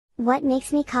What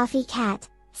makes me coffee cat,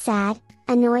 sad,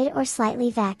 annoyed or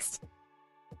slightly vexed?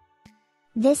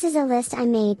 This is a list I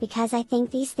made because I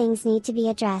think these things need to be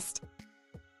addressed.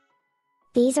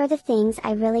 These are the things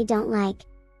I really don't like.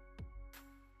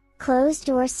 Closed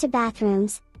doors to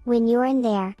bathrooms, when you're in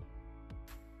there.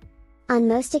 On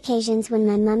most occasions when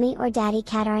my mummy or daddy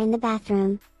cat are in the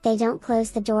bathroom, they don't close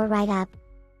the door right up.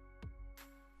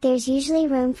 There's usually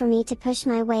room for me to push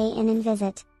my way in and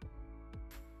visit.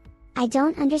 I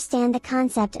don't understand the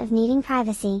concept of needing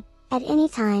privacy, at any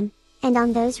time, and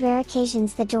on those rare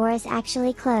occasions the door is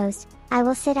actually closed, I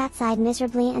will sit outside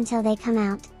miserably until they come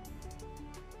out.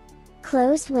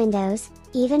 Closed windows,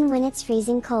 even when it's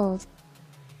freezing cold.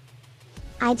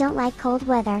 I don't like cold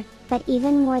weather, but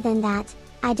even more than that,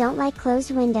 I don't like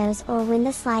closed windows or when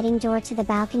the sliding door to the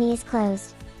balcony is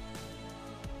closed.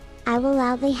 I will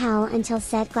loudly howl until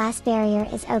said glass barrier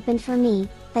is opened for me,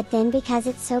 but then because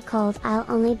it's so cold I'll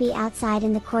only be outside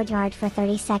in the courtyard for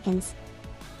 30 seconds.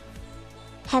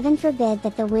 Heaven forbid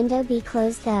that the window be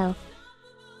closed though.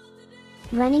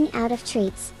 Running out of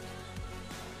treats.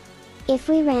 If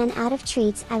we ran out of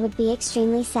treats I would be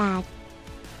extremely sad.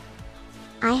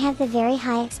 I have the very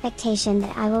high expectation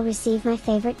that I will receive my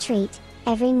favorite treat,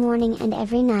 every morning and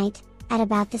every night, at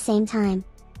about the same time.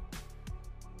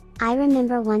 I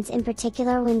remember once in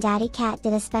particular when Daddy Cat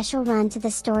did a special run to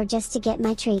the store just to get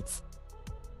my treats.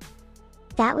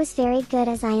 That was very good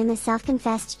as I am a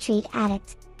self-confessed treat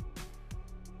addict.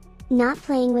 Not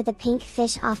playing with the pink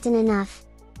fish often enough.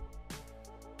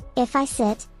 If I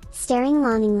sit, staring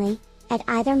longingly, at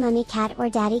either Mummy Cat or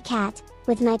Daddy Cat,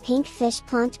 with my pink fish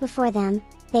plonked before them,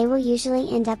 they will usually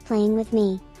end up playing with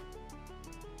me.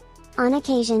 On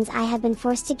occasions I have been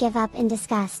forced to give up in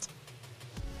disgust.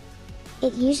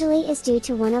 It usually is due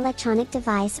to one electronic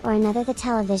device or another, the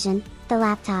television, the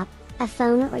laptop, a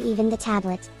phone or even the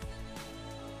tablet.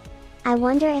 I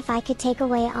wonder if I could take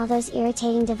away all those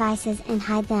irritating devices and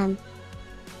hide them.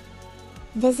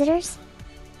 Visitors?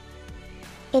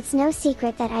 It's no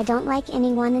secret that I don't like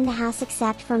anyone in the house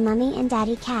except for Mummy and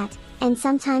Daddy Cat, and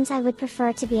sometimes I would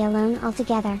prefer to be alone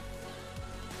altogether.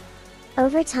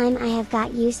 Over time I have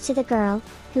got used to the girl,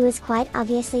 who is quite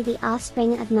obviously the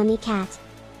offspring of Mummy Cat.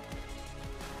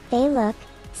 They look,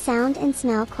 sound and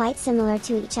smell quite similar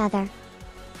to each other.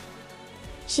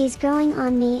 She's growing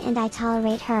on me and I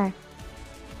tolerate her.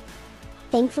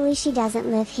 Thankfully she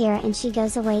doesn't live here and she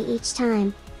goes away each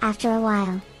time, after a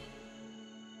while.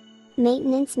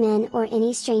 Maintenance men or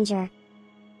any stranger.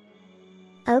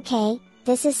 Okay,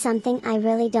 this is something I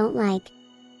really don't like.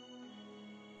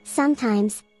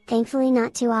 Sometimes, thankfully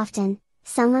not too often,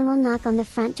 someone will knock on the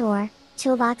front door,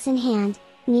 toolbox in hand,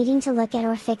 needing to look at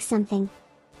or fix something.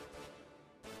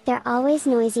 They're always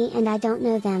noisy and I don't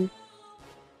know them.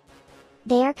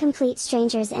 They are complete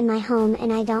strangers in my home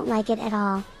and I don't like it at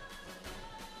all.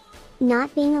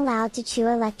 Not being allowed to chew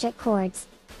electric cords.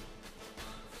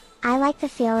 I like the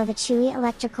feel of a chewy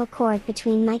electrical cord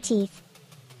between my teeth.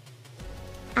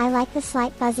 I like the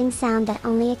slight buzzing sound that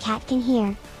only a cat can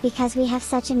hear, because we have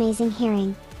such amazing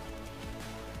hearing.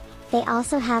 They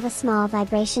also have a small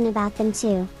vibration about them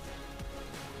too.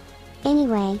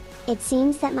 Anyway, it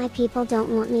seems that my people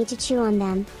don't want me to chew on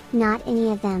them, not any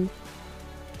of them.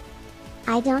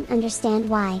 I don't understand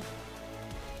why.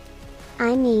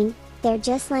 I mean, they're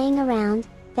just laying around,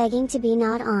 begging to be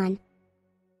gnawed on.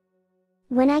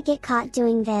 When I get caught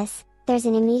doing this, there's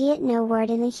an immediate no word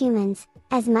in the humans,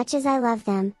 as much as I love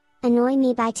them, annoy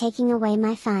me by taking away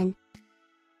my fun.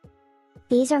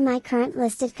 These are my current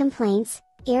listed complaints,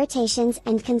 irritations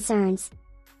and concerns.